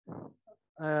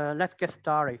Let's get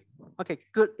started. Okay,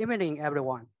 good evening,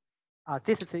 everyone.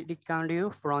 This is Li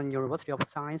Ganliu from University of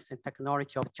Science and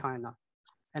Technology of China,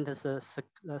 and the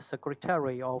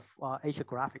Secretary of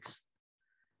Asiagraphics.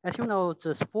 As you know,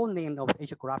 the full name of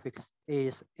Asiagraphics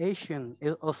is Asian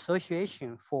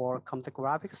Association for Computer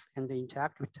Graphics and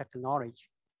Interactive Technology,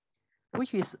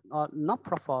 which is a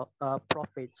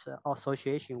non-profit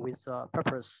association with the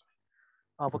purpose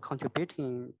of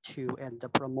contributing to and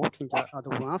promoting the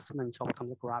advancement of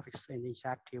computer graphics and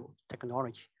interactive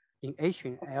technology in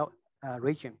Asian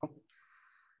region.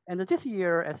 And this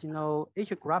year, as you know,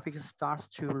 Asiagraphics starts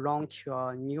to launch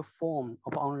a new form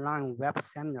of online web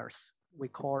seminars we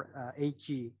call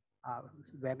AG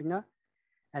webinar.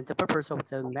 And the purpose of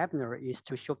the webinar is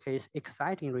to showcase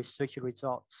exciting research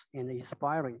results and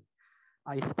inspire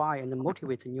and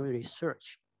motivate new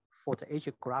research for the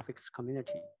Asiagraphics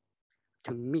community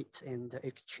to meet and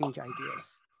exchange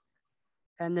ideas.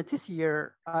 And this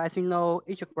year, as you know,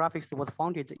 Asiagraphics was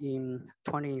founded in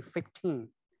 2015,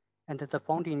 and the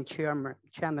founding chairman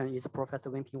is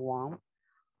Professor Wenping Wang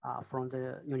from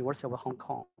the University of Hong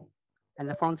Kong.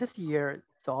 And from this year,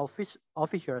 the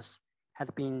officials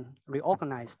have been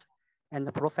reorganized,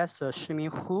 and Professor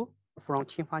Shimin from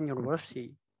Tsinghua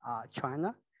University,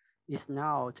 China, is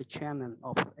now the chairman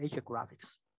of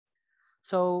Asiagraphics.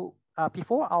 So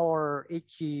before our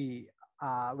AG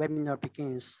webinar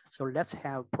begins, so let's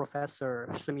have Professor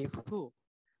Shimin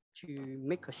to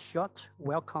make a short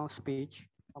welcome speech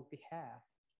on behalf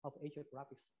of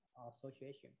Asiagraphics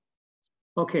Association.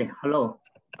 Okay, hello,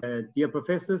 dear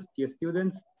professors, dear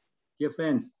students, dear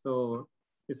friends. So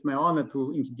it's my honor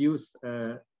to introduce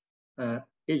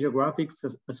Asiagraphics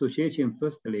Association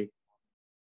firstly.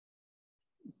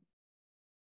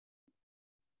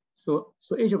 So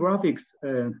Asiagraphics,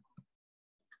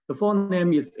 the full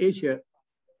name is Asia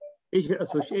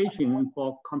Association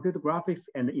for Computer Graphics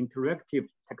and Interactive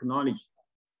Technology.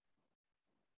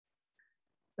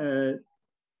 As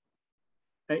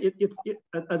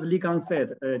Li Gang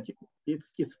said,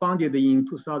 it's founded in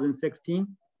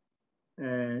 2016,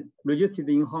 registered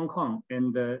in Hong Kong,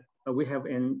 and we have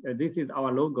this is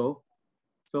our logo.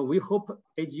 So we hope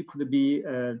AG could be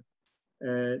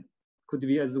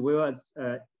as well as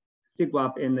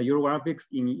SIGGRAPH and Eurographics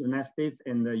in the United States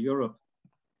and Europe.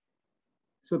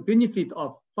 So benefit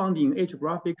of founding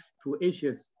Asiagraphics to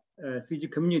Asia's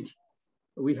CG community,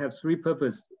 we have three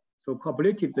purposes. So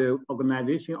cooperative the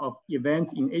organization of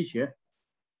events in Asia,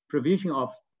 provision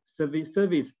of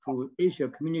service to Asia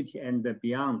community and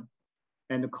beyond,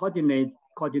 and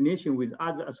coordination with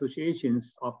other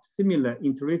associations of similar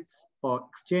interests for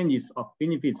exchanges of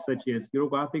benefits such as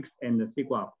Eurographics and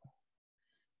SIGGRAPH.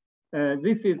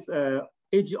 This is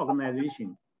AG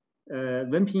organization.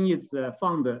 Wenping is the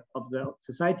founder of the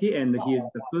society and he is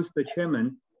the first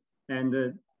chairman.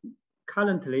 And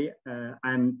currently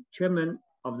I'm chairman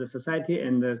of the society,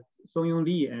 and Songyong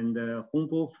Li and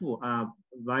Hongbo Fu are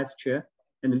vice chair,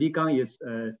 and Li Gang is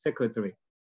secretary.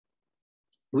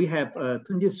 We have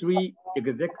 23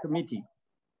 exec committee.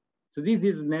 So this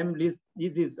is name list.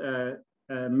 This is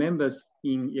members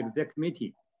in exec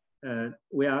committee.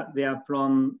 They are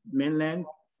from mainland,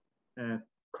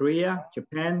 Korea,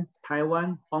 Japan,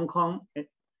 Taiwan, Hong Kong,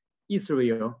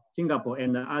 Israel, Singapore,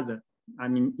 and other. I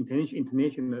mean,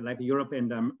 international like Europe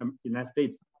and United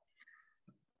States.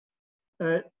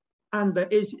 Under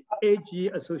AG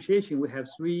Association, we have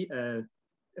three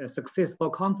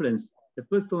successful conferences. The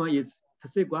first one is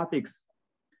Asiagraphics.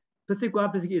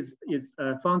 Asiagraphics is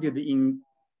founded in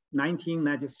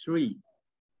 1993.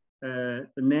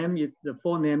 The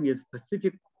full name is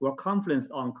Pacific World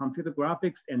Conference on Computer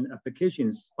Graphics and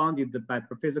Applications, founded by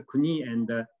Professor Kuni and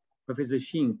Professor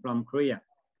Shin from Korea.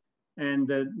 And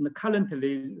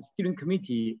currently, the steering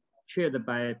committee chaired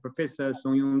by Professor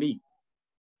Songyong Li.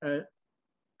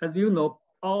 As you know,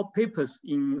 all papers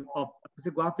of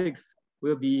Asiagraphics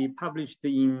will be published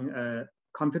in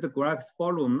Computer Graphics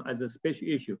Forum as a special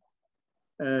issue.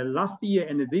 Last year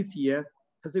and this year,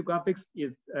 Asiagraphics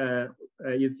is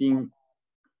in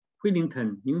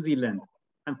Wellington, New Zealand.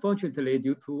 Unfortunately,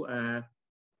 due to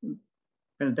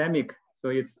pandemic, so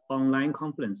it's online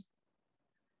conference.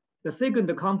 The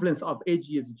second conference of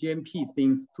AG is GMP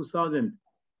since 2000.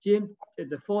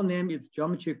 The full name is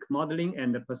Geometric Modeling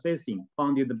and Processing,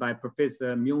 founded by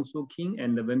Professor Myung-Soo Kim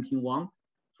and Wenping Wang,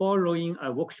 following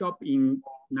a workshop in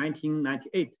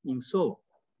 1998 in Seoul.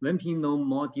 Wenping knows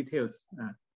more details.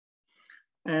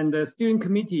 And the steering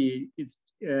committee is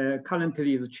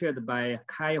currently is chaired by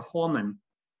Kai Horman.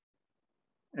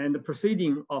 And the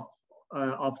proceeding of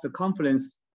the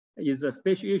conference is a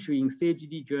special issue in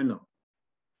CAGD journal.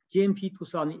 GMP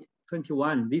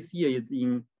 2021, this year is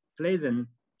in Pleasant,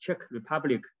 Czech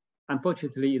Republic.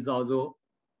 Unfortunately, is also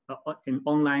an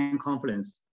online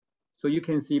conference. So you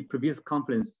can see previous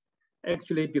conference.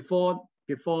 Actually, before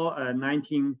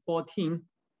 1914,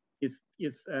 it's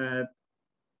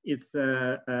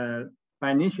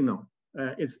binational.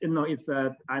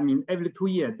 I mean, every 2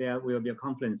 years there will be a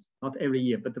conference, not every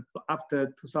year, but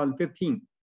after 2015,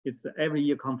 it's every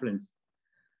year conference.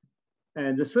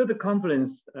 And the third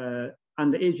conference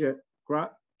on the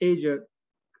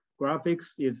Asiagraphics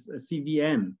is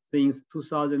CVM since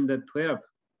 2012.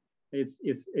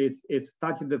 It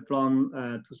started from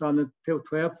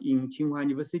 2012 in Tsinghua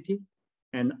University,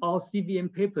 and all CVM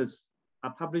papers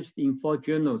are published in 4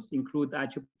 journals, include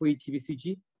IEEE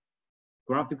TVCG,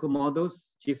 Graphical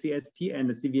Models, GCST, and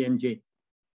the CVMJ.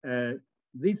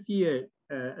 This year,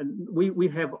 we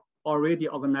have already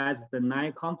organized the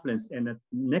 9th conference, and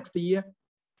next year,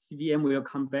 CVM will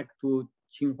come back to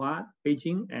Tsinghua,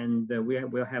 Beijing, and we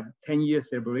will have 10-year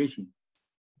celebration.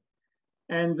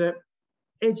 And the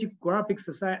Asiagraphics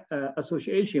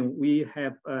Association, we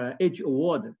have Age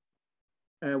Award.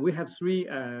 We have three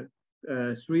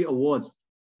awards.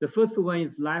 The first one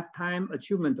is Lifetime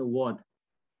Achievement Award.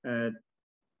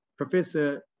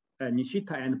 Professor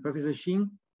Nishita and Professor Shin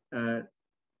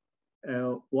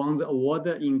won the award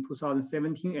in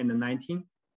 2017 and 2019.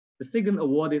 The second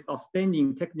award is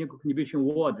Outstanding Technical Contribution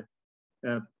Award.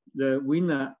 The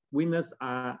winners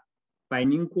are Bai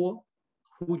Ning Guo,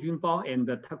 Hu Junbao, and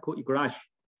Taco Igarashi.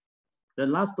 The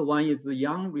last one is the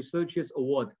Young Researchers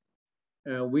Award.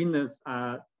 Winners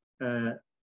are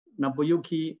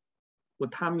Nobuyuki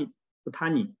Utani,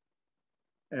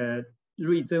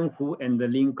 Ruizhen Hu, and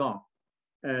Lin Gao.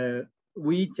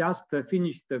 We just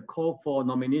finished the call for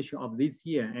nomination of this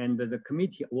year, and the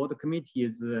award committee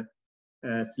is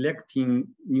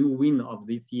selecting new winner of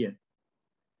this year.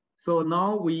 So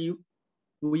now we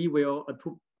will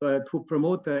to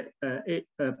promote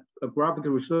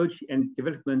graphical research and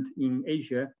development in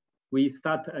Asia. We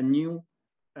start a new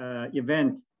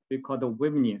event we call the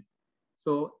webinar.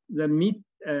 So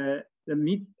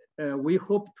we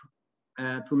hope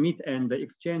to meet and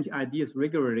exchange ideas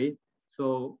regularly.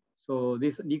 So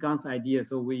this Li Gang's idea.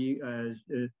 So we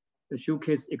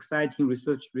showcase exciting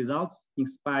research results,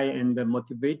 inspire and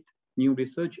motivate new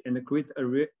research, and create a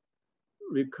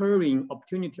recurring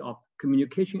opportunity of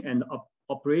communication and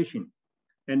operation.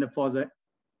 And for the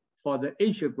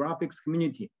Asiagraphics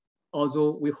community,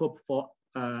 also we hope for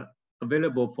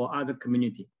available for other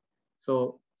community.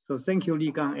 So thank you,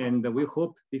 Li Gang, and we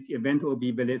hope this event will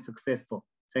be very successful.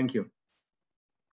 Thank you.